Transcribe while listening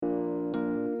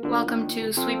Welcome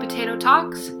to Sweet Potato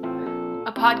Talks,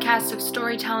 a podcast of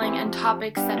storytelling and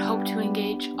topics that hope to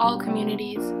engage all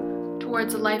communities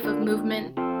towards a life of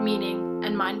movement, meaning,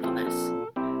 and mindfulness.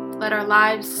 Let our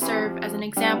lives serve as an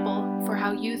example for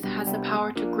how youth has the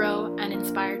power to grow and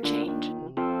inspire change.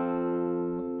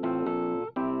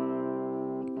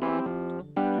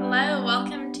 Hello,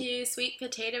 welcome to Sweet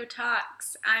Potato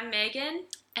Talks. I'm Megan.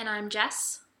 And I'm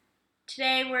Jess.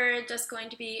 Today we're just going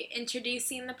to be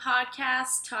introducing the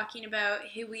podcast, talking about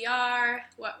who we are,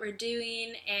 what we're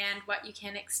doing, and what you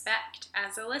can expect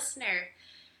as a listener.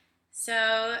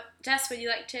 So, Jess, would you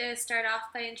like to start off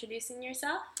by introducing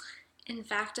yourself? In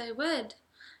fact, I would.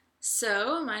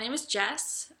 So, my name is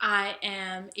Jess. I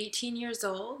am 18 years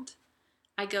old.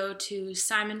 I go to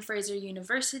Simon Fraser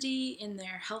University in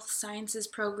their health sciences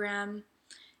program,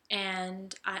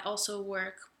 and I also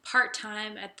work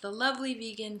part-time at the lovely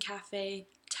vegan cafe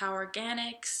Tower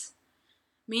Organics.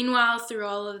 Meanwhile, through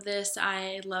all of this,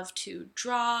 I love to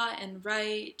draw and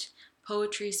write,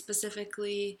 poetry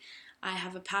specifically. I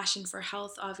have a passion for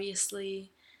health, obviously.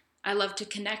 I love to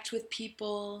connect with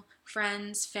people,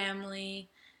 friends, family,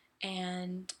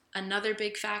 and another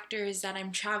big factor is that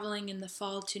I'm traveling in the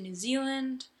fall to New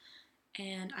Zealand,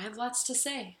 and I have lots to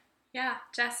say. Yeah,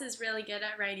 Jess is really good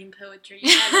at writing poetry, by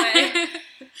the way.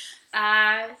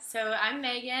 So I'm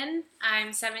Megan.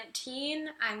 I'm 17.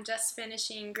 I'm just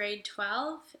finishing grade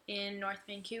 12 in North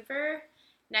Vancouver.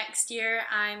 Next year,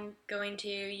 I'm going to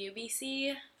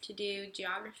UBC to do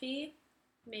geography.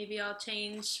 Maybe I'll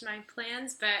change my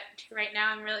plans, but right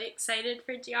now I'm really excited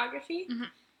for geography. Mm-hmm.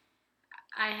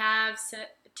 I have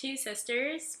two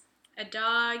sisters, a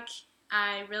dog.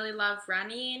 I really love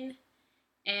running.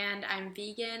 And I'm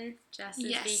vegan. Jess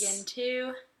is vegan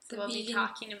too. So we'll be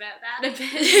talking about that a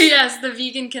bit. Yes, the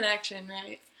vegan connection,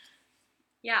 right?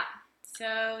 Yeah.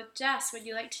 So, Jess, would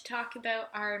you like to talk about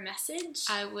our message?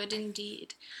 I would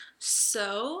indeed.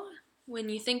 So, when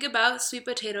you think about Sweet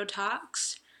Potato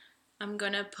Talks, I'm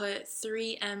going to put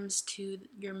 3 M's to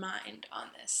your mind on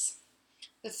this.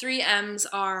 The 3 M's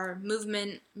are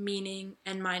movement, meaning,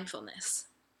 and mindfulness.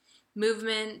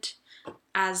 Movement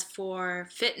as for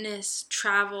fitness,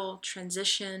 travel,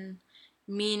 transition,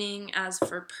 meaning as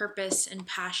for purpose and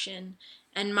passion,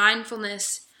 and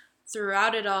mindfulness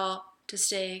throughout it all to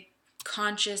stay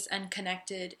conscious and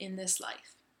connected in this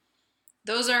life.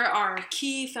 Those are our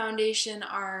key foundation,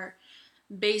 our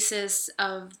basis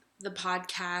of the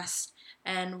podcast,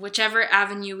 and whichever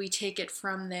avenue we take it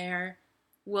from there,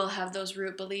 we'll have those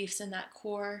root beliefs in that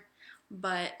core,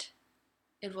 but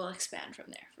it will expand from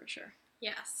there for sure.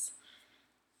 Yes.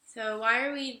 So why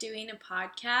are we doing a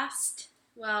podcast?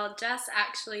 Well, Jess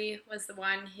actually was the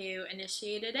one who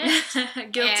initiated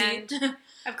it. Guilty. And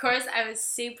of course, I was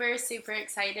super, super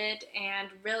excited and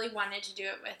really wanted to do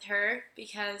it with her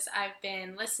because I've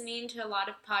been listening to a lot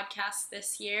of podcasts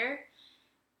this year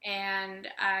and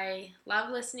I love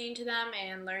listening to them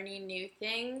and learning new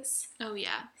things. Oh,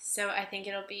 yeah. So I think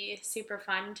it'll be super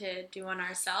fun to do one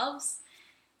ourselves.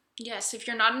 Yes, if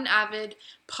you're not an avid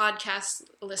podcast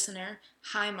listener,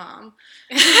 hi, Mom.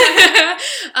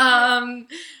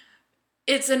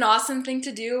 It's an awesome thing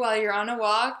to do while you're on a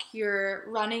walk, you're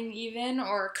running even,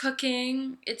 or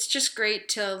cooking. It's just great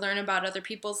to learn about other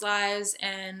people's lives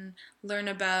and learn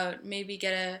about, maybe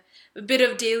get a bit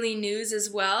of daily news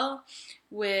as well,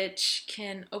 which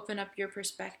can open up your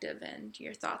perspective and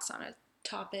your thoughts on a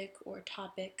topic or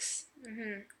topics.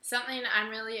 Mm-hmm. Something I'm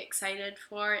really excited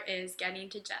for is getting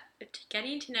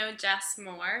to know Jess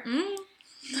more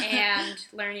and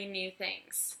learning new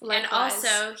things. Likewise. And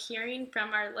also hearing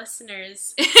from our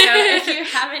listeners. So if you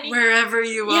have any wherever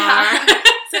you are.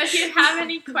 So if you have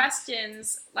any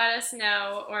questions, let us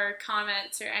know, or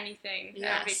comments or anything. Yes.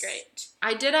 That would be great.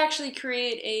 I did actually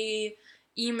create a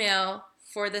email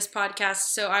for this podcast,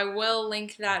 so I will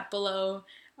link that below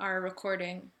our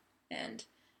recording. And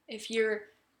if you're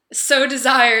so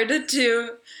desired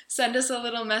to send us a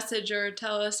little message or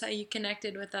tell us how you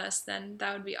connected with us, then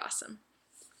that would be awesome.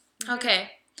 Mm-hmm.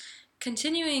 Okay,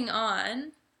 continuing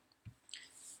on,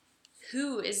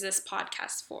 who is this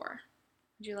podcast for?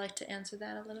 Would you like to answer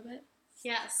that a little bit?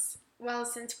 Yes. Well,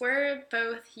 since we're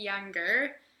both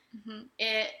younger,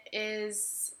 it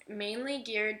is mainly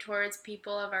geared towards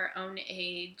people of our own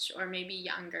age or maybe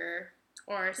younger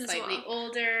or slightly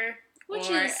older.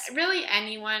 Really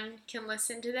anyone can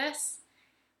listen to this.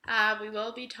 We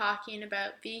will be talking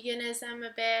about veganism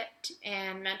a bit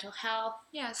and mental health.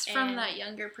 Yes, from that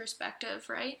younger perspective,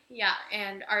 right? Yeah,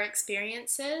 and our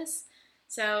experiences.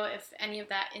 So if any of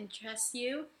that interests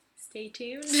you, stay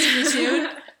tuned. Stay tuned.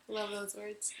 Love those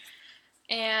words.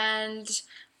 And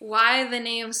why the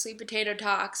name Sweet Potato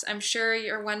Talks? I'm sure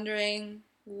you're wondering,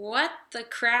 what the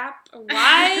crap?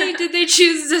 Why did they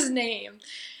choose this name?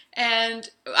 And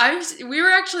we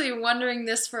were actually wondering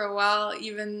this for a while,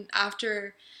 even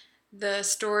after the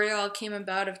story all came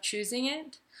about of choosing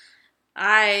it.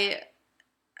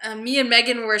 Me and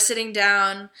Megan were sitting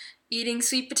down eating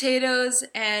sweet potatoes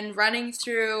and running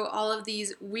through all of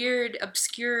these weird,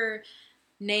 obscure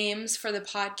names for the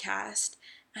podcast.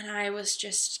 And I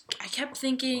kept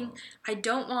thinking, I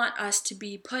don't want us to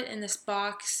be put in this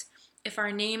box if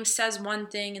our name says one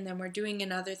thing and then we're doing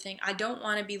another thing. I don't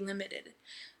want to be limited.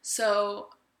 So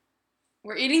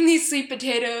we're eating these sweet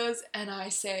potatoes and I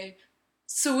say,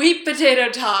 Sweet Potato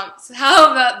Talks.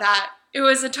 How about that? It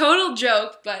was a total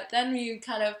joke, but then we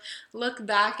kind of look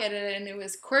back at it and it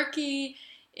was quirky.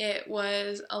 It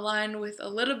was aligned with a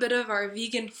little bit of our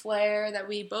vegan flair that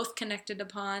we both connected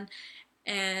upon,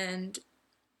 and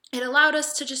it allowed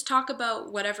us to just talk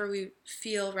about whatever we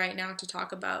feel right now to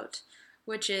talk about,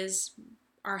 which is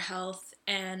our health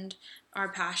and our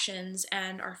passions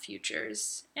and our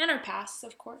futures and our pasts,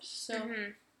 of course. So,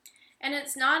 And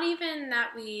it's not even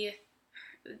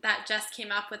that Jess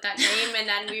came up with that name and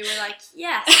then we were like,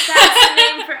 yes, that's the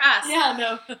name for us. Yeah,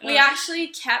 no. We actually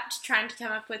kept trying to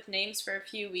come up with names for a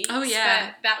few weeks. Oh, yeah.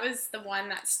 But that was the one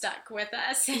that stuck with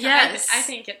us. Yes. I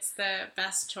think it's the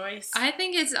best choice. I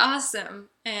think it's awesome,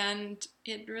 and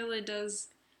it really does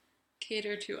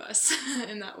cater to us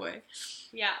in that way.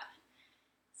 Yeah.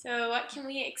 So what can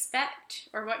we expect,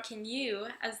 or what can you,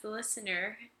 as the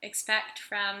listener, expect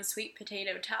from Sweet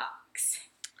Potato Talks?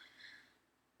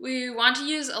 We want to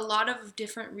use a lot of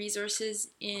different resources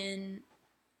in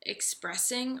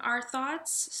expressing our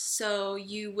thoughts, so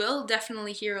you will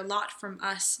definitely hear a lot from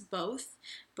us both,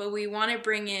 but we want to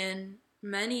bring in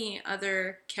many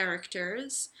other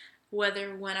characters,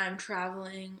 whether when I'm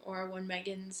traveling or when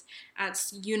Megan's at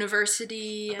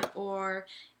university or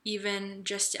even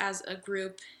just as a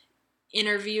group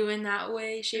interview in that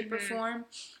way, shape, or form.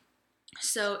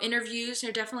 So interviews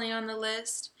are definitely on the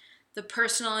list. The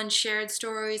personal and shared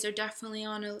stories are definitely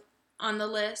on the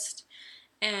list,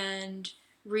 and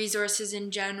resources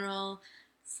in general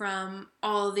from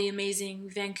all the amazing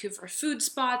Vancouver food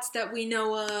spots that we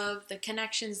know of, the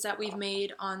connections that we've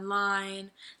made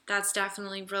online. That's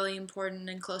definitely really important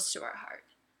and close to our heart.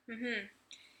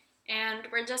 And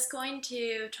we're just going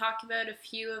to talk about a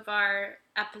few of our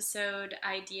episode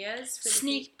ideas. For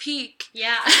Sneak peek.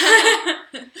 Yeah.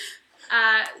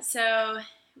 So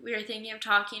we were thinking of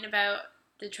talking about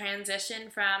the transition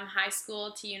from high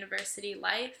school to university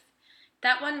life.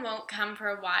 That one won't come for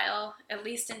a while, at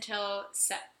least until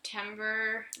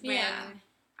September when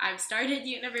I've started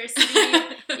university,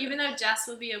 even though Jess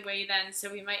will be away then,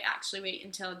 so we might actually wait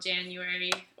until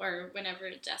January or whenever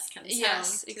Jess comes home.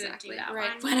 Yes, exactly. Do that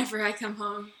right, one. whenever I come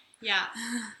home. Yeah.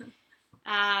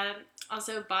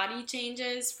 Also, body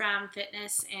changes from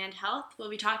fitness and health. We'll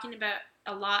be talking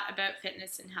a lot about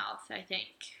fitness and health, I think.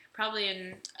 Probably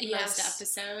in most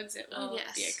episodes, it will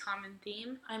be a common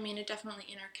theme. I mean, it definitely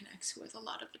interconnects with a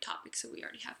lot of the topics that we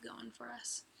already have going for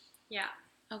us. Yeah.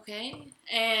 Okay,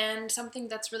 and something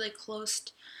that's really close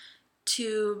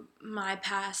to my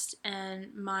past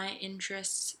and my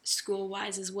interests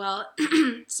school-wise as well.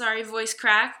 Sorry, voice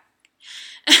crack.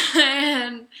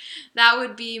 And that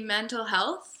would be mental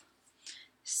health.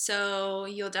 So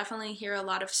you'll definitely hear a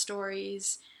lot of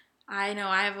stories. I know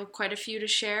I have quite a few to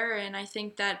share, and I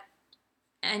think that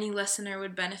any listener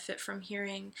would benefit from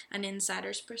hearing an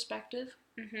insider's perspective.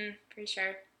 For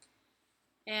sure.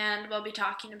 And we'll be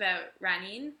talking about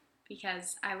running,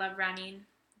 because I love running.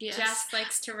 Yes. Jess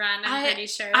likes to run, I'm pretty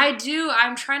sure. I do.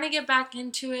 I'm trying to get back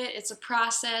into it. It's a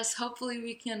process. Hopefully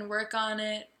we can work on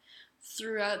it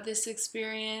throughout this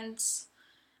experience.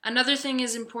 Another thing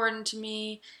is important to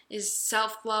me is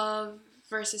self-love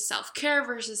versus self-care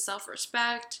versus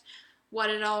self-respect, what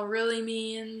it all really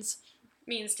means.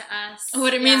 Means to us.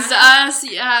 What it means to us.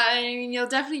 Yeah, I mean, you're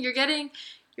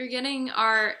getting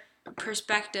our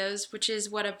perspectives, which is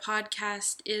what a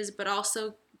podcast is, but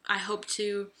also I hope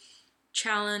to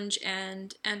challenge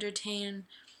and entertain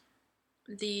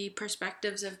the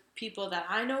perspectives of people that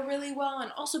I know really well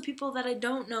and also people that I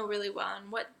don't know really well,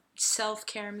 and what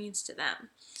self-care means to them,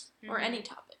 or any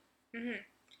topic.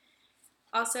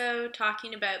 Also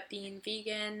talking about being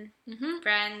vegan,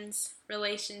 friends,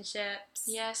 relationships.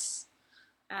 Yes.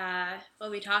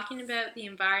 We'll be talking about the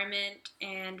environment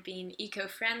and being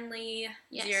eco-friendly,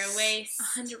 zero waste.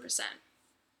 100%.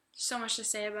 So much to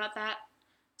say about that.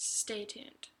 Stay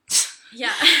tuned.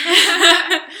 Yeah.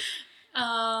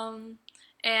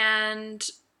 And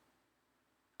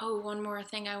one more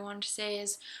thing I wanted to say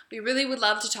is we really would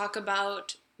love to talk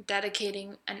about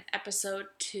dedicating an episode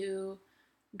to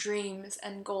dreams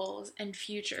and goals and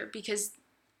future, because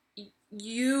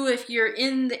you, if you're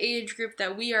in the age group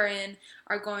that we are in,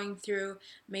 are going through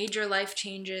major life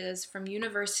changes, from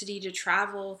university to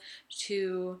travel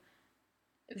to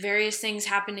various things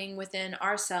happening within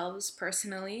ourselves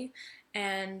personally,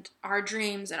 and our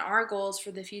dreams and our goals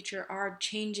for the future are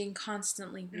changing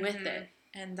constantly with it.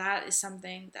 And that is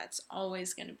something that's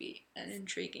always going to be an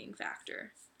intriguing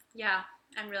factor. Yeah,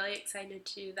 I'm really excited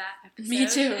to do that episode. Me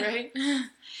too, right?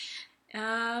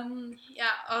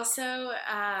 Yeah, also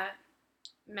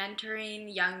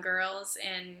mentoring young girls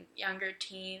and younger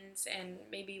teens, and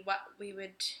maybe what we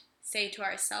would say to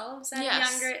ourselves at a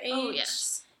younger age. Oh,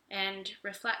 yes. And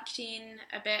reflecting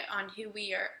a bit on who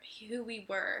we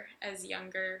were as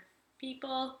younger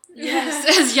people.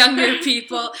 Yes, as younger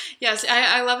people. Yes,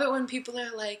 I love it when people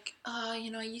are like, oh,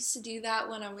 I used to do that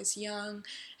when I was young,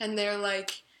 and they're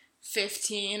like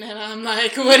 15, and I'm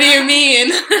like, what do you mean?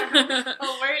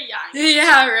 Well, we're young.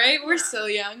 Yeah, right? We're still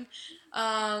young.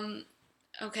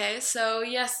 Okay, so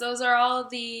yes, those are all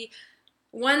the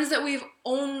ones that we've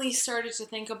only started to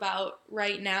think about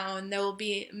right now, and there will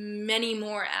be many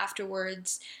more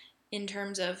afterwards in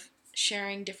terms of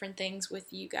sharing different things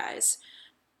with you guys.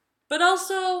 But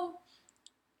also,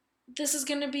 this is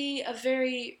going to be a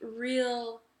very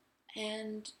real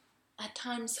and at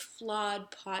times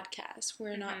flawed podcast.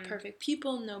 We're not perfect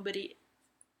people. Nobody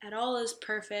at all is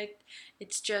perfect.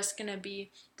 It's just going to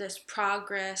be this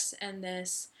progress and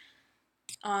this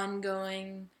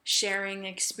ongoing sharing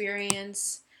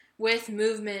experience with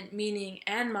movement, meaning,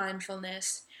 and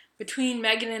mindfulness between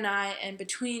Meghan and I, and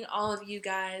between all of you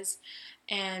guys,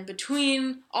 and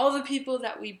between all the people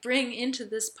that we bring into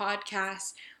this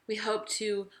podcast. We hope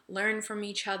to learn from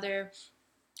each other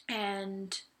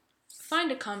and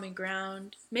find a common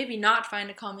ground. Maybe not find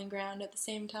a common ground at the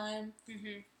same time.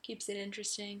 Keeps it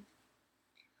interesting.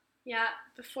 Yeah,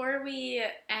 before we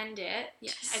end it,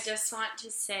 yes, I just want to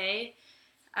say,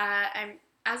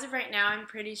 as of right now, I'm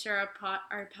pretty sure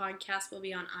our podcast will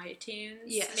be on iTunes.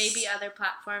 Yes. Maybe other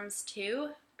platforms too.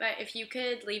 But if you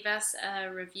could leave us a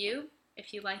review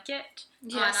if you like it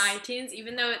on iTunes,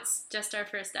 even though it's just our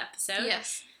first episode.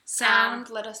 Yes.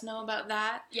 Let us know about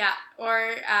that. Yeah,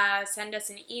 or send us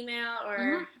an email,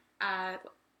 or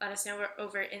let us know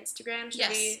over Instagram. Should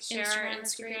we share our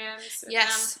Instagrams?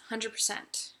 Yes,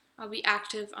 100%. I'll be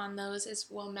active on those as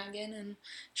well, Meghan, and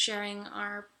sharing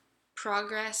our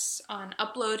progress on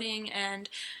uploading and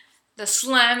the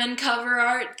slam and cover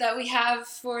art that we have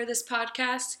for this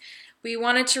podcast. We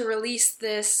wanted to release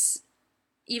this,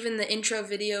 even the intro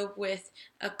video, with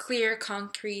a clear,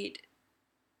 concrete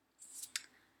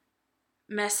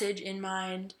message in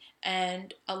mind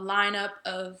and a lineup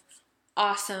of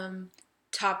awesome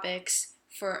topics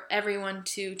for everyone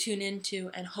to tune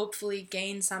into and hopefully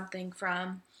gain something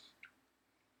from.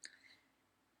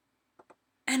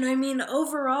 And I mean,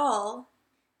 overall,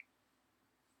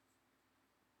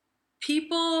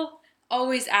 people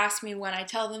always ask me when I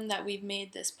tell them that we've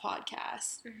made this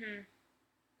podcast,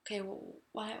 okay, well,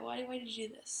 why did you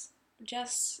do this?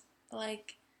 Jess,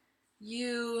 like,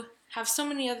 you have so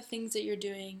many other things that you're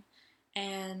doing,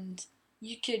 and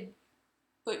you could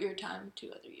put your time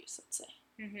to other use, let's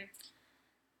say.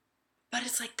 But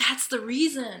it's like, that's the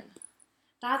reason.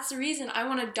 That's the reason. I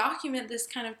want to document this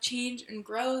kind of change and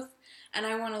growth, and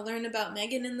I want to learn about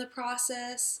Meghan in the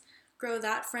process, grow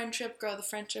that friendship, grow the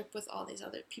friendship with all these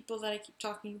other people that I keep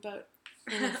talking about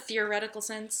in a theoretical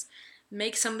sense,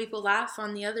 make some people laugh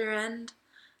on the other end,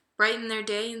 brighten their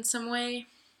day in some way,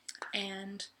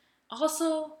 and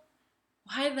also,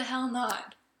 why the hell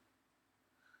not?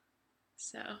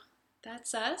 So,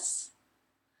 that's us.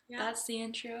 Yeah. That's the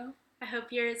intro. I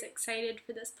hope you're as excited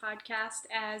for this podcast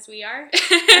as we are.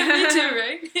 Me too,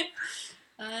 right?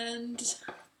 And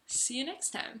see you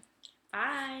next time.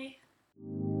 Bye.